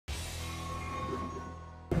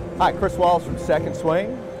Hi, Chris Wallace from Second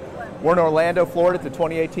Swing. We're in Orlando, Florida at the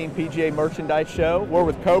 2018 PGA Merchandise Show. We're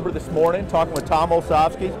with Cobra this morning, talking with Tom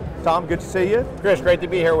Olszewski. Tom, good to see you. Chris, great to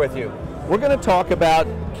be here with you. We're going to talk about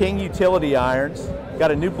King Utility Irons.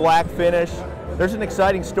 Got a new black finish. There's an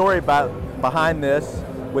exciting story behind this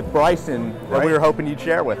with Bryson that we were hoping you'd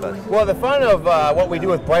share with us. Well, the fun of what we do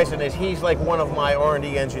with Bryson is he's like one of my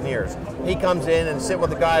R&D engineers. He comes in and sit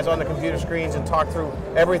with the guys on the computer screens and talk through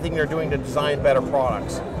everything they're doing to design better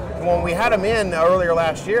products. And when we had him in earlier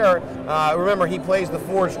last year, remember he plays the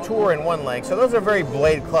Forge Tour in one leg, so those are very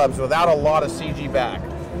blade clubs without a lot of CG back.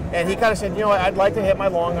 And he kind of said, you know, I'd like to hit my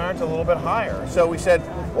long irons a little bit higher. So we said,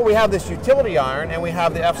 well, we have this utility iron and we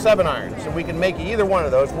have the F7 iron, so we can make either one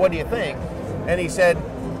of those. What do you think? And he said,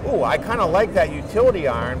 ooh, I kind of like that utility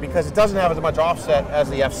iron because it doesn't have as much offset as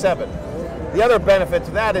the F7. The other benefit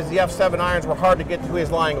to that is the F7 irons were hard to get to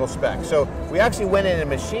his lie angle spec. So we actually went in and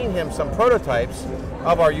machined him some prototypes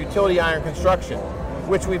of our utility iron construction,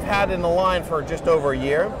 which we've had in the line for just over a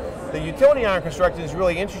year. The utility iron construction is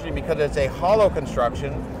really interesting because it's a hollow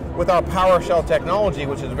construction with our power shell technology,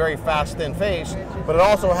 which is a very fast, thin face, but it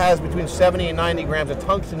also has between 70 and 90 grams of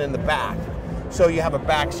tungsten in the back. So you have a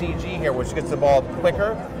back CG here, which gets the ball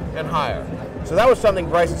quicker and higher. So that was something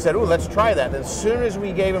Bryson said, ooh, let's try that. And as soon as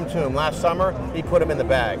we gave him to him last summer, he put him in the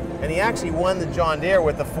bag. And he actually won the John Deere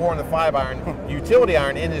with the 4 and the 5 iron, utility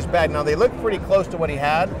iron in his bag. Now they look pretty close to what he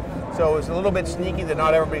had, so it was a little bit sneaky that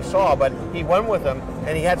not everybody saw, but he won with them,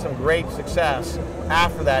 and he had some great success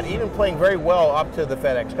after that, even playing very well up to the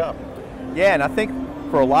FedEx Cup. Yeah, and I think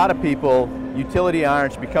for a lot of people, utility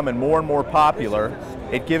irons becoming more and more popular.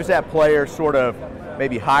 It gives that player sort of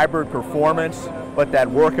maybe hybrid performance, but that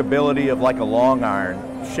workability of like a long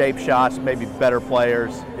iron, shape shots, maybe better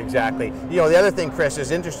players. Exactly. You know, the other thing, Chris,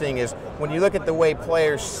 is interesting is when you look at the way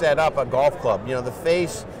players set up a golf club, you know, the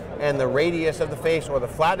face and the radius of the face or the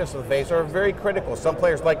flatness of the face are very critical. Some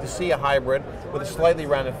players like to see a hybrid with a slightly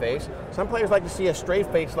rounded face. Some players like to see a straight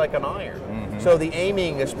face like an iron. So the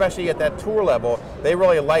aiming, especially at that tour level, they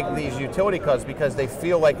really like these utility clubs because they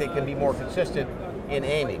feel like they can be more consistent in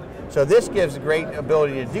aiming. So this gives a great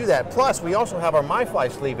ability to do that. Plus, we also have our MyFly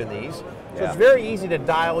sleeve in these, so it's very easy to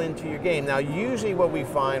dial into your game. Now, usually what we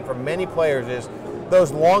find from many players is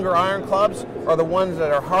those longer iron clubs are the ones that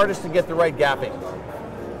are hardest to get the right gapping.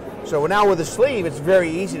 So now with the sleeve, it's very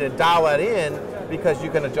easy to dial that in because you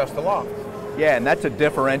can adjust the loft. Yeah, and that's a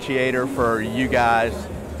differentiator for you guys,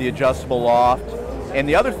 the adjustable loft. And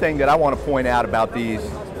the other thing that I want to point out about these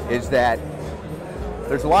is that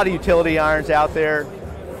there's a lot of utility irons out there,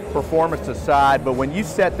 performance aside, but when you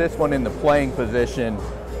set this one in the playing position,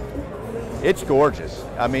 it's gorgeous.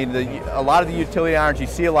 I mean, a lot of the utility irons, you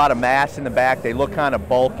see a lot of mass in the back, they look kind of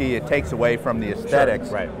bulky, it takes away from the aesthetics,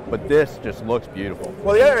 but this just looks beautiful.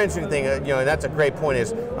 Well, the other interesting thing, you know, and that's a great point,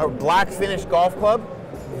 is a black finish golf club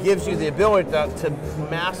gives you the ability to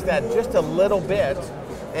mask that just a little bit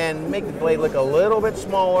and make the blade look a little bit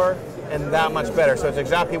smaller and that much better. So it's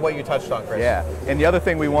exactly what you touched on, Chris. Yeah, and the other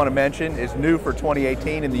thing we want to mention is new for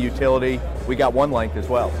 2018 in the utility, we got one length as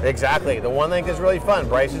well. Exactly, the one length is really fun.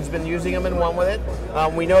 Bryson's been using them and won with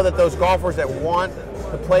it. We know that those golfers that want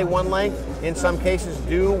to play one length, in some cases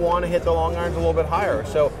do want to hit the long irons a little bit higher,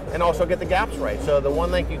 so, and also get the gaps right. So the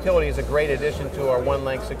one length utility is a great addition to our one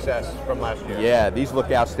length success from last year. Yeah, these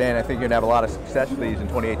look outstanding. I think you're going to have a lot of success with these in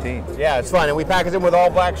 2018. Yeah, it's fun, and we package them with all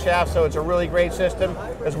black shafts, so it's a really great system,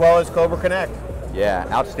 as well as Cobra Connect. Yeah,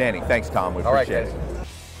 outstanding. Thanks, Tom. We appreciate it.